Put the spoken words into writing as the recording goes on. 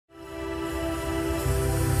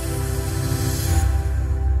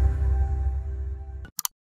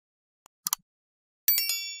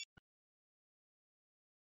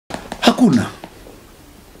Hakuna.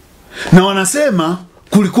 Na wanasema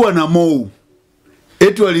kulikuwa na mou.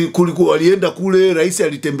 Eti walienda kule, rais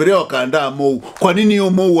alitembelea wakaandaa mou. Kwa nini hiyo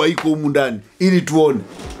mou haiko humu ndani? Ili tuone.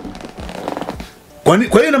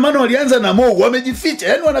 Kwa hiyo na maana walianza na mou, wamejificha,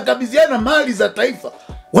 yani wanakabidhiana mali za taifa.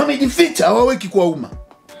 Wamejificha, hawaweki kwa umma.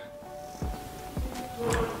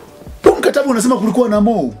 Mkataba unasema kulikuwa na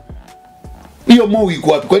mou. Hiyo mou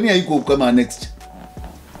iko wapi? Kwa nini haiko kama annex?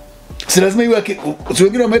 Si lazima iwe, si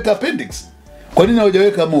wengine wameweka appendix. Kwa nini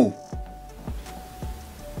hawajaweka mou?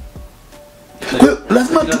 Kwa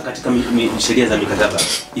lazima katika sheria za mikataba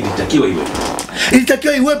ilitakiwa iwepo.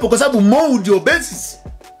 Ilitakiwa iwepo kwa sababu mou ndio basis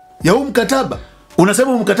ya huu mkataba.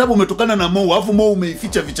 Unasema mkataba umetokana na mou, alafu mou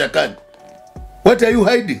umeificha vichakani. What are you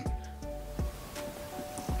hiding?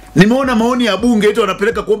 Nimeona maoni ya bunge eti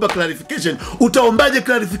wanapeleka kuomba clarification. Utaombaje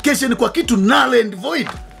clarification kwa kitu null and void?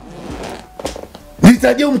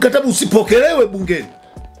 Nitaje mkataba usipokelewe bungeni.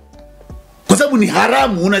 Kwa sababu ni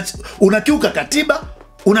haramu, unakiuka katiba,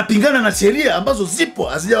 unapingana na sheria ambazo zipo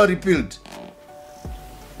hazijawa repealed.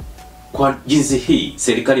 Kwa jinsi hii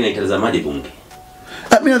serikali inaitazamaje bunge?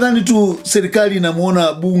 Mimi nadhani tu serikali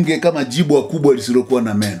inamuona bunge kama jibwa kubwa lisilokuwa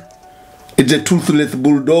na meno. It's a toothless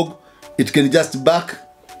bulldog, it can just bark.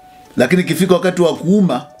 Lakini kifika wakati wa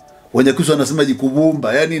kuuma, Wanyakyusa wanasema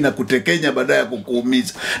jikubumba, yani inakutekenya baada ya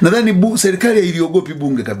kukuumiza. Nadhani serikali iliogopi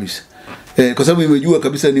bunge kabisa. Kwa sababu imejua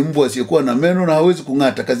kabisa ni mbwa asiyekuwa na meno na hawezi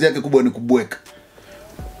kung'ata, kazi yake kubwa ni kubweka.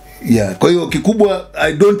 Yeah, kwa hiyo kikubwa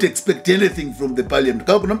I don't expect anything from the parliament.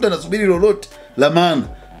 Kama kuna mtu anasubiri lolote la maana,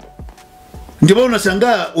 ndio maana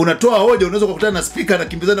unashangaa unatoa hoja, unaweza kukutana na speaker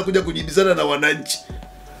anakimbizana kuja kujibizana na wananchi.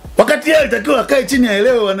 Wakati yeye alitakiwa akae chini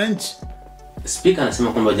aelewe wananchi. Speaker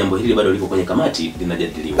anasema kwamba jambo hili bado liko kwenye kamati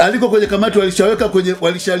linajadiliwa. Aliko kwenye kamati,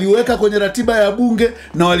 walishaliweka kwenye ratiba ya bunge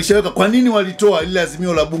na walishaweka. Kwa nini walitoa ile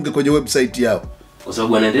azimio la bunge kwenye website yao? Kwa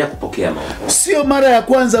sababu wanaendelea kupokea maoni. Sio mara ya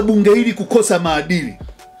kwanza bunge hili kukosa maadili.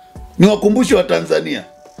 Ni wakumbushe wa Tanzania.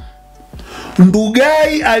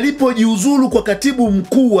 Ndugai alipojiuzulu kwa katibu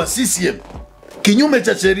mkuu wa CCM kinyume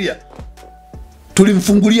cha sheria,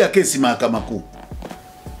 tulimfungulia kesi mahakama kuu.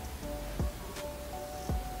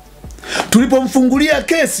 Tulipomfungulia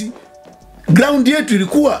kesi, ground yetu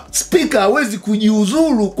ilikuwa speaker hawezi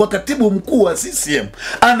kujiuzulu kwa katibu mkuu wa CCM,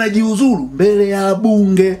 anajiuzulu mbele ya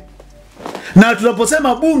bunge. Na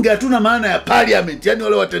tunaposema bunge hatuna maana ya parliament, yani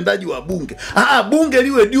wale watendaji wa bunge. Bunge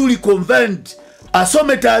liwe duly convened,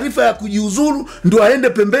 asome taarifa ya kujiuzulu ndio aende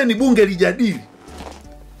pembeni bunge lijadili.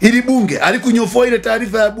 Ili bunge alikunyofoa ile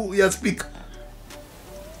taarifa ya speaker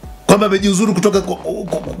kwamba amejiuzulu kutoka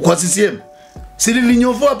kwa CCM. Sili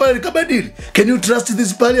linyofoa pale likabadili. Can you trust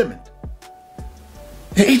this parliament?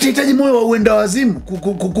 Itahitaji moyo wa uenda wazimu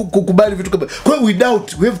kukubali vitu kama. Kwa hiyo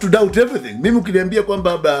we have to doubt everything. Mimi ukiniambia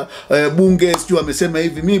kwamba bunge sio amesema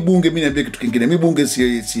hivi, mimi bunge mimi niambia kitu kingine. Mimi bunge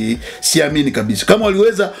siamini kabisa. Kama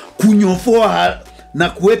waliweza kunyofoa na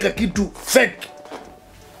kuweka kitu fake,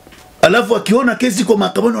 alafu akiona kesi kwa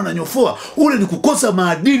mahakamani wananyofoa, ule ni kukosa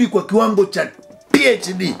maadili kwa kiwango cha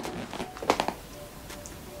PhD.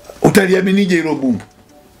 Utaliaminije hilo bunge?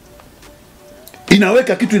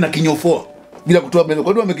 Inaweka kitu inakinyofoa bila kutoa mbele.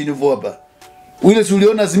 Kwa nini wamekinyofoa hapa? Ule si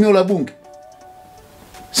uliona azimio la bunge?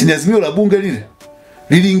 Si ni azimio la bunge lile?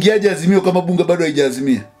 Liliingiaje azimio kama bunge bado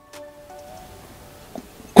haijaazimia?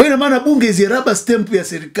 Kwa hiyo maana bunge is a rubber stamp ya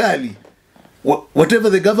serikali.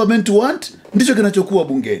 Whatever the government want, ndicho kinachokuwa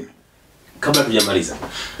bungeni. Kabla tujamaliza,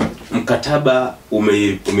 mkataba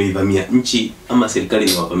umeivamia nchi ama serikali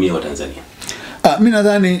imewavamia wa Tanzania? Mimi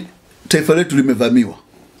nadhani taifa letu limevamiwa.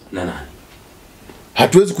 Na nani?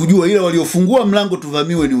 Hatuwezi kujua, ila waliofungua mlango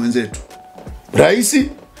tuvamiwe ni wenzetu. Rais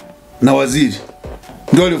na waziri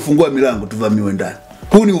ndio waliofungua milango tuvamiwe ndani.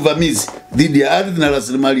 Huu ni uvamizi dhidi ya ardhi na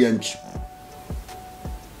rasilimali ya nchi.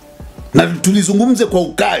 Na tulizungumze kwa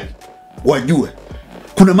ukali, wajue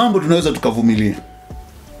kuna mambo tunaweza tukavumilia,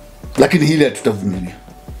 lakini hili hatutavumilia.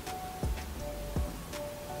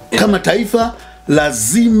 Kama taifa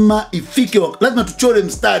lazima lazima tuchore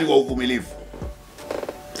mstari wa uvumilivu.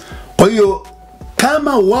 Kwa hiyo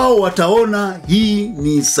kama wao wataona hii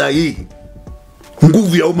ni sahihi,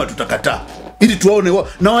 nguvu ya umma tutakataa, ili tuwaone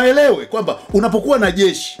na waelewe kwamba unapokuwa na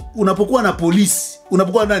jeshi, unapokuwa na polisi,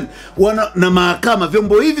 unapokuwa na mahakama,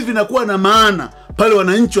 vyombo hivi vinakuwa na maana pale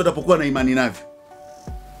wananchi watapokuwa na imani navyo.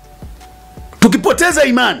 Tukipoteza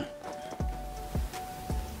imani,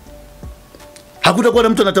 hakutakuwa na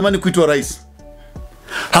mtu anatamani kuitwa rais.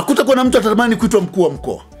 Hakutakuwa na mtu anatamani kuitwa mkuu wa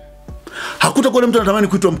mkoa. Hakutakuwa na mtu anatamani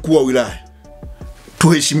kuitwa mkuu wa wilaya.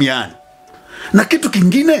 Tuheshimiane. Na kitu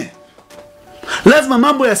kingine, lazima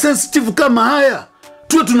mambo ya sensitive kama haya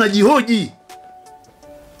tuwe tunajihoji.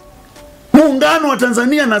 Muungano wa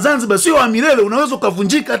Tanzania na Zanzibar sio wa milele, unaweza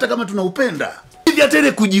ukavunjika hata kama tunaupenda. Hivi hata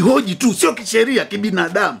ile kujihoji tu, sio kisheria,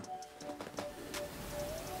 kibinadamu.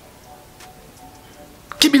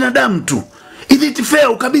 Kibinadamu tu. Is it fair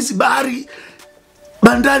ukabidhi bahari,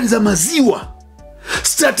 bandari za maziwa,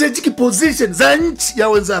 strategic position za nchi ya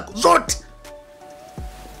wenzako zote?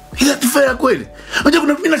 Is it fair kweli? Unajua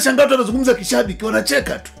kuna mimi nashangaa watu wanazungumza kishabiki,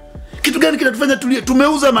 wanacheka tu. Kitu gani kinatufanya tulie?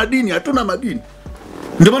 Tumeuza madini, hatuna madini.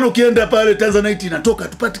 Ndio maana ukienda pale Tanzanite inatoka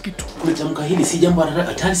tupate kitu. Umetamka hili si jambo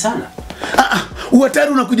hatari sana.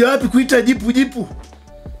 Uhatari unakuja wapi kuita jipu?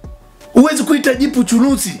 Uwezi kuita jipu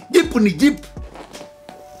chunusi. Jipu ni jipu.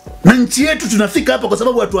 Na nchi yetu tunafika hapa kwa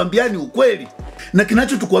sababu watu ambiani ukweli. Na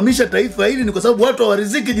kinachotukwamisha taifa hili ni kwa sababu watu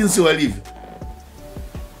hawariziki jinsi walivyo.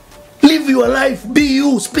 Live your life, be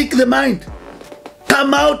you, speak the mind.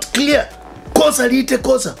 Come out clear. Kosa liite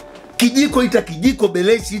kosa. Kijiko ita kijiko,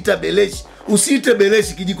 beleshi ita beleshi. Usiite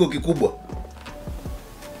beleshi kijiko kikubwa.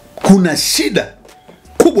 Kuna shida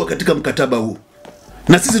kubwa katika mkataba huu.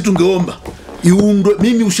 Na sisi tungeomba iundwe,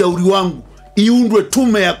 mimi ushauri wangu, iundwe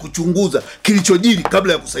tume ya kuchunguza kilichojiri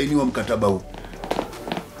kabla ya kusainiwa mkataba huu.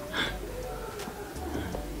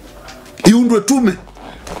 Iundwe tume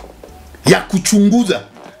ya kuchunguza.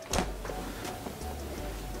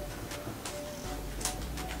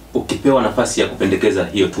 Ukipewa nafasi ya kupendekeza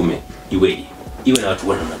hiyo tume, iwe na watu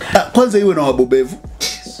wa namna gani? Kwanza iwe na wabobevu,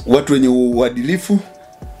 watu wenye uadilifu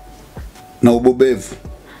na ubobevu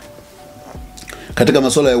katika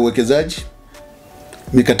masuala ya uwekezaji,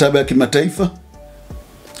 mikataba ya kimataifa,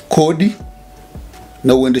 kodi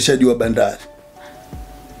na uendeshaji wa bandari.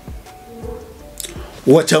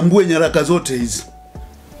 Wachambue nyaraka zote hizi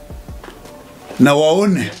na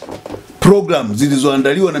waone program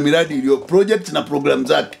zilizoandaliwa na miradi iliyo project na program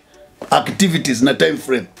zake, activities na time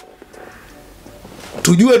frame.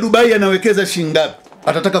 Tujue Dubai anawekeza shilingi ngapi,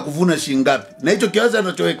 atataka kuvuna shilingi ngapi, na hicho kiasi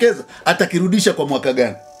anachowekeza atakirudisha kwa mwaka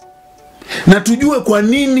gani. Na tujue kwa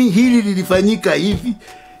nini hili lilifanyika hivi.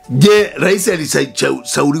 Je, rais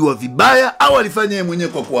alishauriwa vibaya au alifanya yeye mwenyewe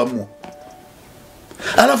kwa kuamua?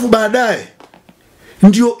 Alafu baadaye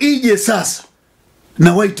ndio ije sasa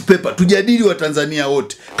na white paper tujadili wa Tanzania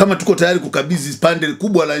wote kama tuko tayari kukabidhi pande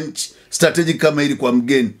kubwa la nchi strategic kama hili kwa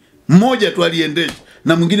mgeni mmoja tu aliendesha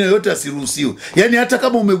na mwingine yote asiruhusiwe. Yani hata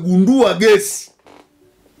kama umegundua gesi,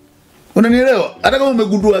 unanielewa, hata kama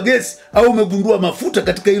umegundua gesi au umegundua mafuta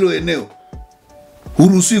katika hilo eneo,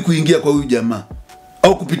 huruhusiwi kuingia kwa huyu jamaa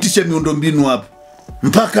au kupitisha miundombinu hapo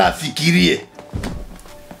mpaka afikirie.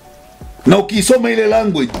 Na ukisoma ile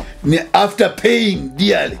language ni after paying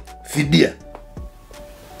dearly, fidia.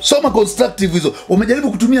 Soma constructive hizo.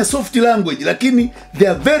 Wamejaribu kutumia soft language lakini they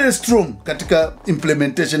are very strong katika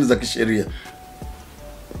implementation za kisheria.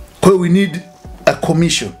 Kwa hiyo we need a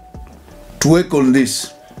commission to work on this.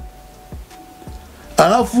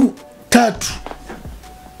 Alafu tatu,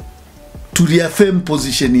 to reaffirm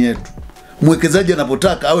position yetu. Mwekezaji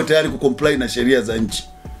anapotaka awe tayari kucomply na sheria za nchi.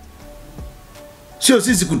 Sio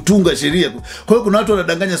sisi kutunga sheria. Kwa hiyo kuna watu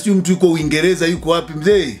wanadanganya sio mtu yuko Uingereza yuko wapi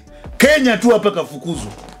mzee. Kenya tu hapa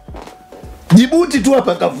kafukuzwa. Djibouti tu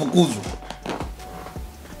hapa kafukuzwa.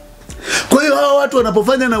 Kwa hiyo hawa watu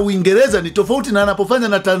wanapofanya na Uingereza ni tofauti na wanapofanya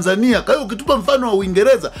na Tanzania. Kwa hiyo ukitupa mfano wa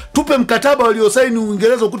Uingereza, tupe mkataba waliosaini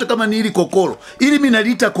Uingereza ukute kama ni hili kokoro. Ili mimi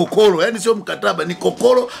naliita kokoro, yani sio mkataba, ni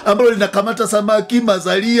kokoro ambalo linakamata samaki,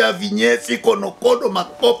 mazalia, vinyesi, konokono,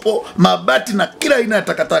 makopo, mabati na kila aina ya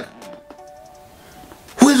takataka.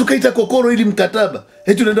 Huwezi ukaita kokoro ili mkataba.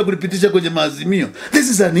 Eti unaenda kulipitisha kwenye maazimio. This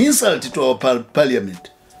is an insult to our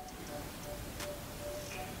parliament.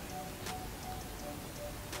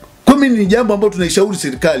 Kwa mimi ni jambo ambalo tunaishauri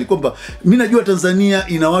serikali kwamba mimi najua Tanzania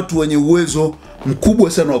ina watu wenye uwezo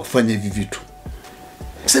mkubwa sana wa kufanya hivi vitu.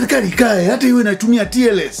 Serikali ikae hata iwe inatumia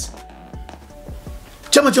TLS.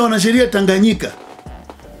 Chama cha wanasheria Tanganyika.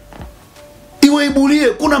 Iwaibulie,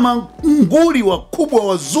 kuna manguli wakubwa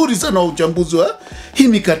wazuri sana wa uchambuzi wa hii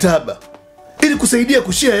mikataba ili kusaidia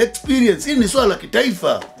kushare experience. Hili ni swala la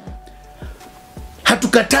kitaifa.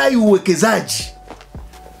 Hatukatai uwekezaji,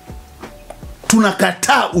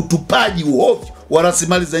 tunakataa utupaji uovu wa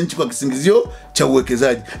rasilimali za nchi kwa kisingizio cha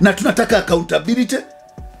uwekezaji, na tunataka accountability.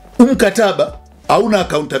 Mkataba hauna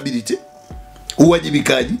accountability,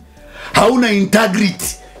 uwajibikaji, hauna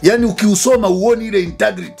integrity. Yani ukiusoma uone ile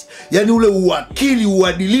integrity, yani ule uwakili,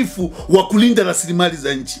 uadilifu wa kulinda rasilimali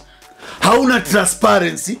za nchi. Hauna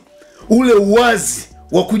transparency, ule uwazi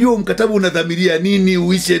wa kujua mkataba unadhamiria nini,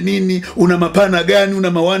 uishe nini, una mapana gani,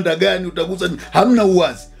 una mawanda gani, utagusa nini. Hamna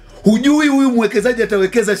uwazi. Hujui huyu mwekezaji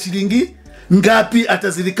atawekeza shilingi ngapi,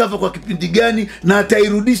 atazirikava kwa kipindi gani, na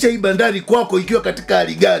atairudisha hii bandari kwako ikiwa katika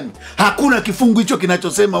hali gani. Hakuna kifungu hicho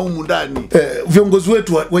kinachosema humu ndani. Viongozi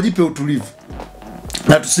wetu wajipe utulivu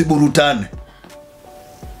na tusiburutane,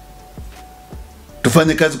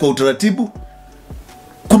 tufanye kazi kwa utaratibu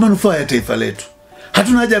kwa manufaa ya taifa letu.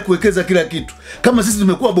 Hatuna haja ya kuwekeza kila kitu. Kama sisi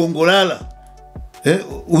tumekuwa bongolala,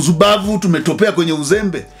 uzubavu, tumetopea kwenye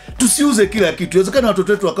uzembe, tusiuze kila kitu. Inawezekana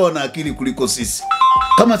watoto wetu wakawa na akili kuliko sisi.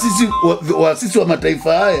 Kama sisi waasisi wa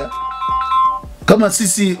mataifa haya,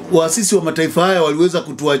 waasisi wa mataifa haya waliweza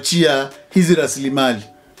kutuachia hizi rasilimali,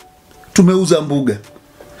 tumeuza mbuga.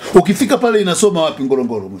 Ukifika pale inasoma wapi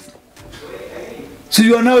Ngorongoro mfano? So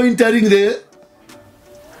you are now entering the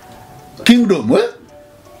kingdom,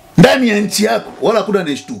 ndani ya nchi yako, wala hakuna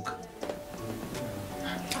anayeshtuka.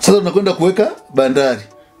 Sasa tunakwenda kuweka bandari.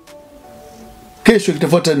 Kesho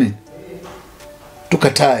kitafuata nini?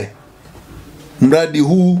 Tukatae. Mradi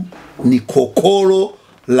huu ni kokolo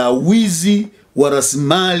la wizi wa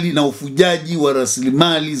rasilimali na ufujaji wa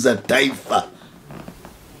rasilimali za taifa.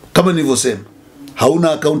 Kama nilivyosema,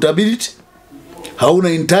 hauna accountability, hauna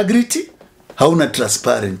integrity, hauna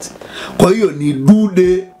transparency. Kwa hiyo ni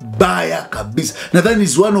dude baya kabisa. Nadhani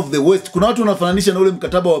is one of the worst. Kuna watu wanafananisha na ule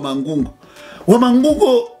mkataba wa Mangungo. Wa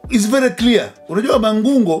Mangungo is very clear. Unajua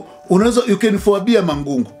Mangungo, you can forbia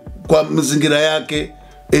Mangungo kwa mazingira yake,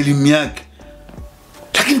 elimu yake.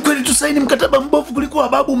 Lakini kweli tusaini mkataba mbovu kuliko wa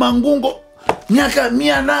babu Mangungo miaka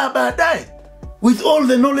 100 na baadaye, with all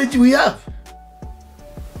the knowledge we have.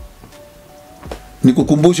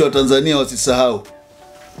 Nikukumbusha Watanzania wasisahau,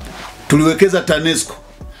 tuliwekeza TANESCO.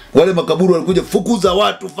 Wale makaburu walikuja fukuza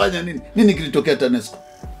watu, fanya nini? Nini kilitokea TANESCO?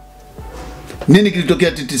 Nini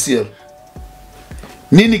kilitokea TTCL?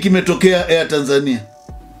 Nini kimetokea Air Tanzania?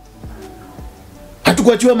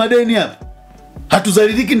 Hatukuachiwa madeni hapa.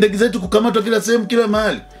 Hatuzaliliki ndege zetu kukamatwa kila sehemu, kila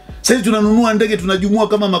mahali. Sasa tunanunua ndege, tunajumua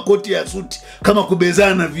kama makoti ya suti, kama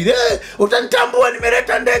kubezana vile. Utanitambua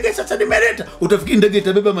nimeleta ndege, sasa nimeleta. Utafikiri ndege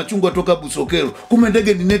itabeba machungwa toka Busokelo. Kumbe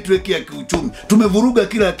ndege ni network ya kiuchumi. Tumevuruga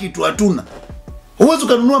kila kitu, hatuna. Uwezo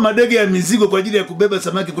kanunua madege ya mizigo kwa ajili ya kubeba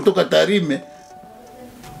samaki kutoka Tarime,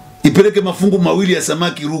 ipeleke mafungu 2 ya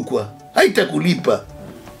samaki Rukwa. Haitakulipa.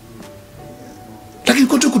 Lakini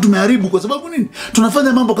kote tumeharibu kwa sababu nini?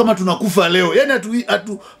 Tunafanya mambo kama tunakufa leo. Yaani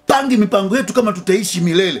hatupangi mipango yetu kama tutaishi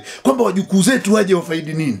milele. Kwamba wajukuu zetu waje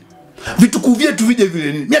wafaidi nini? Vitukuu vyetu vije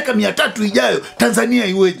vile nini? Miaka 300 ijayo Tanzania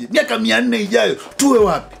iweje? Miaka 400 ijayo tuwe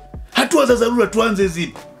wapi? Hatua za dharura tuanze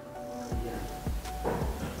zipi?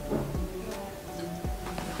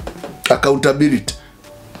 Accountability,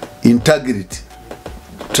 integrity,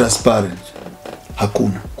 transparency,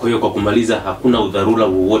 hakuna. Kwa hiyo kwa kumaliza, hakuna udharura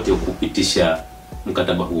wowote kupitisha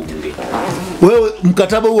mkataba huu bunge. Wewe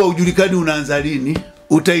mkataba huu haujulikani unaanza lini,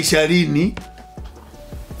 utaisha lini,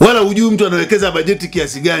 wala hujui mtu anawekeza bajeti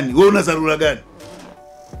kiasi gani. Wewe una dharura gani?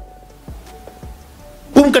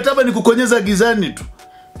 Huu mkataba ni kukonyeza gizani tu.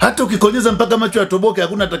 Hata ukikonyeza mpaka macho yatoboke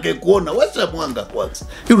hakuna atakaye kuona. Washa mwanga kwanza,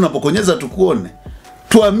 ili unapokonyeza tukuone.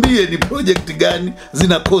 Tuambie ni project gani,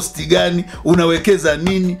 zina cost gani, unawekeza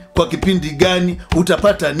nini, kwa kipindi gani,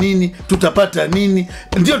 utapata nini, tutapata nini.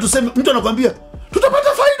 Ndio tuseme, mtu anakuambia tutapata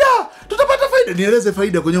faida, tutapata faida. Nieleze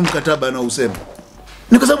faida kwenye mkataba na useme.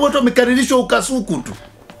 Ni kwa sababu watu wamekaririshwa ukasuku tu.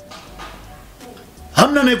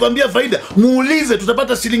 Hamna anayekwambia faida. Muulize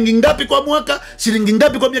tutapata shilingi ngapi kwa mwaka, shilingi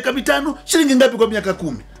ngapi kwa miaka 5, shilingi ngapi kwa miaka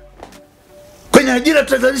 10. Kwenye ajira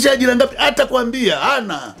tutazalisha ajira ngapi, hata kuambia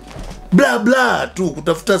hana. Bla bla tu,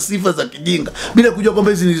 kutafuta sifa za kijinga bila kujua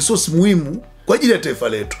kwamba hizi ni resource muhimu kwa ajili ya taifa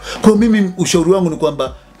letu. Kwa mimi ushauri wangu ni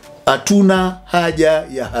kwamba hatuna haja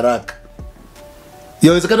ya haraka.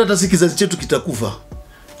 Yawezekana hata kizazi chetu kitakufa.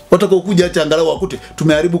 Watakaokuja acha angalau wakute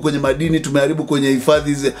tumeharibu kwenye madini, tumeharibu kwenye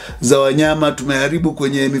hifadhi za wanyama, tumeharibu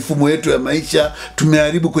kwenye mifumo yetu ya maisha,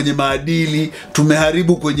 tumeharibu kwenye maadili,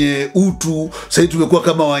 tumeharibu kwenye utu. Sasa tumekuwa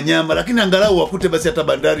kama wanyama, lakini angalau wakute basi hata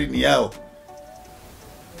bandari ni yao.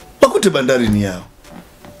 Wakute bandari ni yao.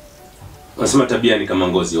 Wasema tabia ni kama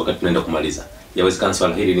ngozi. Wakati tunaenda kumaliza, yawezekana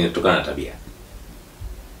swala hili linatokana na tabia.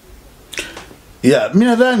 Mimi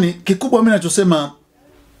nadhani kikubwa mimi ninachosema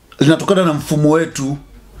linatokana na mfumo wetu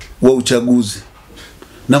wa uchaguzi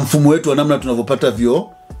na mfumo wetu wa namna tunavyopata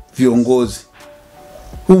viongozi.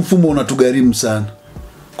 Huu mfumo unatugharimu sana,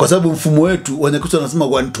 kwa sababu mfumo wetu Wanyakyusa wanasema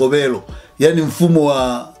kwa ntobelo, yani mfumo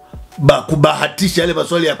wa kubahatisha, yale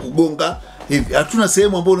maswali ya kugonga hivi. Hatuna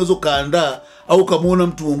sehemu ambayo unaweza kaandaa au kumuona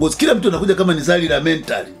mtu uongozi. Kila mtu anakuja kama ni zali la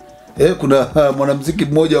mentali. Kuna mwanamuziki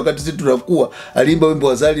mmoja wakati sisi tunakuwa aliimba wimbo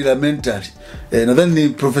wa zali la mentali. Nadhani ni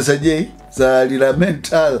Professor J, zali la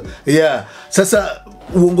mental. Sasa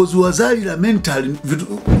uongozi wa zali la mental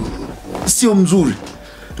sio mzuri.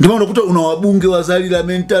 Ndio unakuta una wabunge wa zali la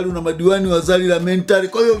mentali, una madiwani wa zali la mentali.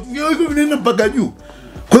 Kwa hiyo hivyo vinaenda mpaka juu.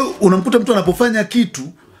 Kwa hiyo unamkuta mtu anapofanya kitu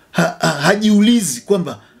hajiulizi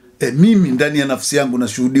kwamba mimi ndani ya nafsi yangu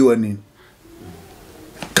nashuhudiwa nini?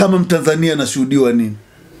 Kama Mtanzania nashuhudiwa nini?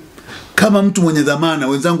 Kama mtu mwenye dhamana,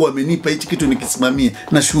 wenzangu wamenipa hichi kitu nikisimamie,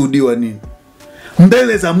 nashuhudiwa nini?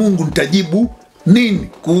 Mbele za Mungu nitajibu nini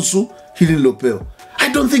kuhusu hili nilopewa? I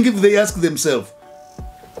don't think if they ask themselves.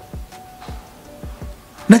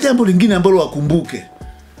 Na jambo lingine ambalo wakumbuke,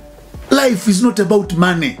 life is not about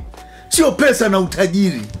money. Sio pesa na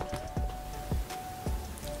utajiri.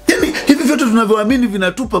 Yaani hivi vyote tunavyoamini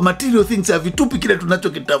vinatupa material things, havitupi kile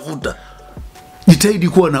tunachokitafuta. Jitahidi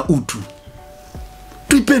kuwa na utu.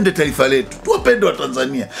 Tuipende taifa letu, tuwapende wa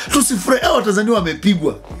Tanzania. Tusifurahi hao Tanzania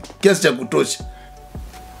wamepigwa kiasi cha kutosha.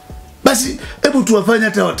 Basi hebu tuwafanye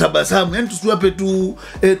hata watabasamu, yani tusiwape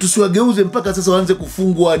tusiwageuze mpaka sasa waanze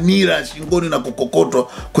kufungwa nira shingoni na kukokotwa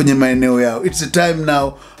kwenye maeneo yao. It's a time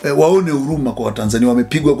now waone huruma kwa Watanzania.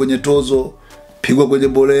 Wamepigwa kwenye tozo, pigwa kwenye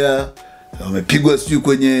mbolea, wamepigwa sijui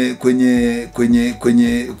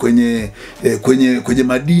kwenye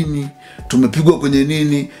madini, tumepigwa kwenye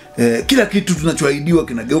nini. Kila kitu tunachoahidiwa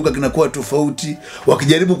kinageuka, kinakuwa tofauti.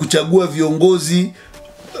 Wakijaribu kuchagua viongozi,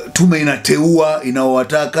 tume inateua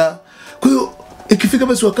inaowataka. Kwa hiyo ikifika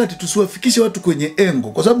basi wakati tusiwafikishe watu kwenye engo,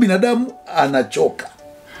 kwa sababu binadamu anachoka.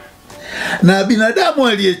 Na binadamu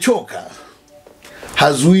aliyechoka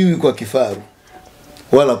hazuiwi kwa kifaru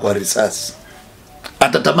wala kwa risasi.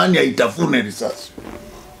 Atatamani aitafune risasi.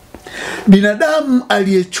 Binadamu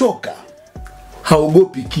aliyechoka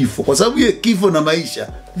haogopi kifo, kwa sababu ye kifo na maisha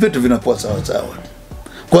vyote vinakuwa sawa sawa.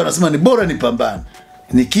 Kwa anasema ni bora nipambane.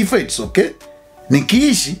 Nikifa it's okay,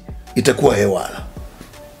 nikiishi itakuwa hewala.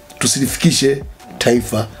 Tusilifikishe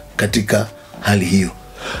taifa katika hali hiyo.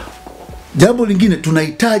 Jambo lingine,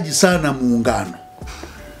 tunahitaji sana muungano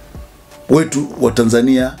wetu wa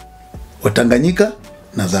Tanzania, wa Tanganyika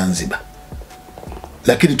na Zanzibar.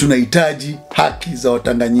 Lakini tunahitaji haki za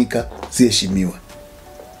Watanganyika ziheshimiwe.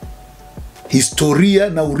 Historia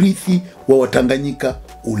na urithi wa Watanganyika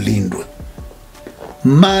ulindwe.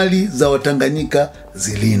 Mali za Watanganyika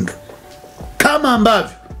zilindwe. Kama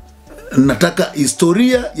ambavyo nataka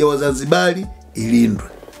historia ya Wazanzibari ilindwe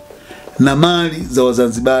na mali za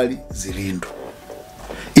Wazanzibari zilindwe.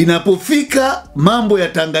 Inapofika mambo ya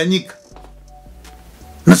Tanganyika,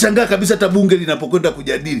 nashangaa kabisa hata bunge linapokwenda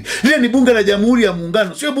kujadili. Lile ni bunge la Jamhuri ya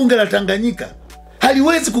Muungano, sio bunge la Tanganyika.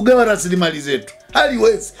 Haliwezi kugawa rasilimali zetu.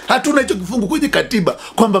 Haliwezi. Hatuna hicho kifungu kwenye katiba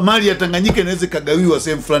kwamba mali ya Tanganyika inaweza kagawiwa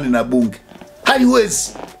sehemu fulani na bunge. Haliwezi.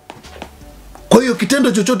 Kwa hiyo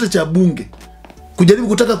kitendo chochote cha bunge kujaribu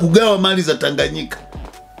kutaka kugawa mali za Tanganyika,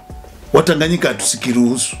 Watanganyika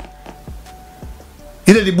hatusikiruhusu.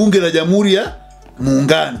 Ile ni bunge la Jamhuri ya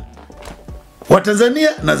Muungano wa Tanzania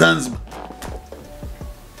na Zanzibar.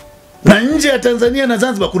 Na nje ya Tanzania na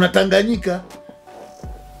Zanzibar kuna Tanganyika.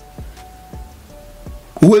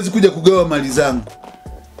 Huwezi kuja kugawa mali zangu.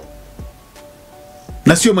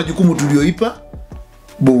 Na sio majukumu tulioipa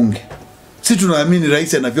bunge. Sisi tunaamini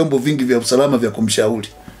rais ana vyombo vingi vya usalama vya kumshauri.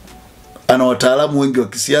 Ana wataalamu wengi wa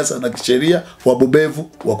kisiasa na kisheria wabobevu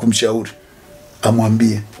wa kumshauri.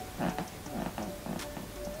 Amwambie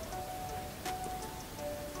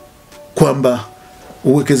kwamba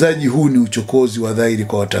uwekezaji huu ni uchokozi wa dhahiri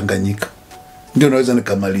kwa Watanganyika. Ndio naweza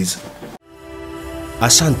nikamaliza.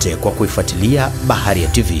 Asante kwa kuifuatilia Baharia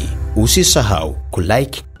TV. Usisahau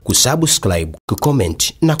kulike, kusubscribe,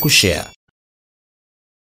 kucomment na kushare.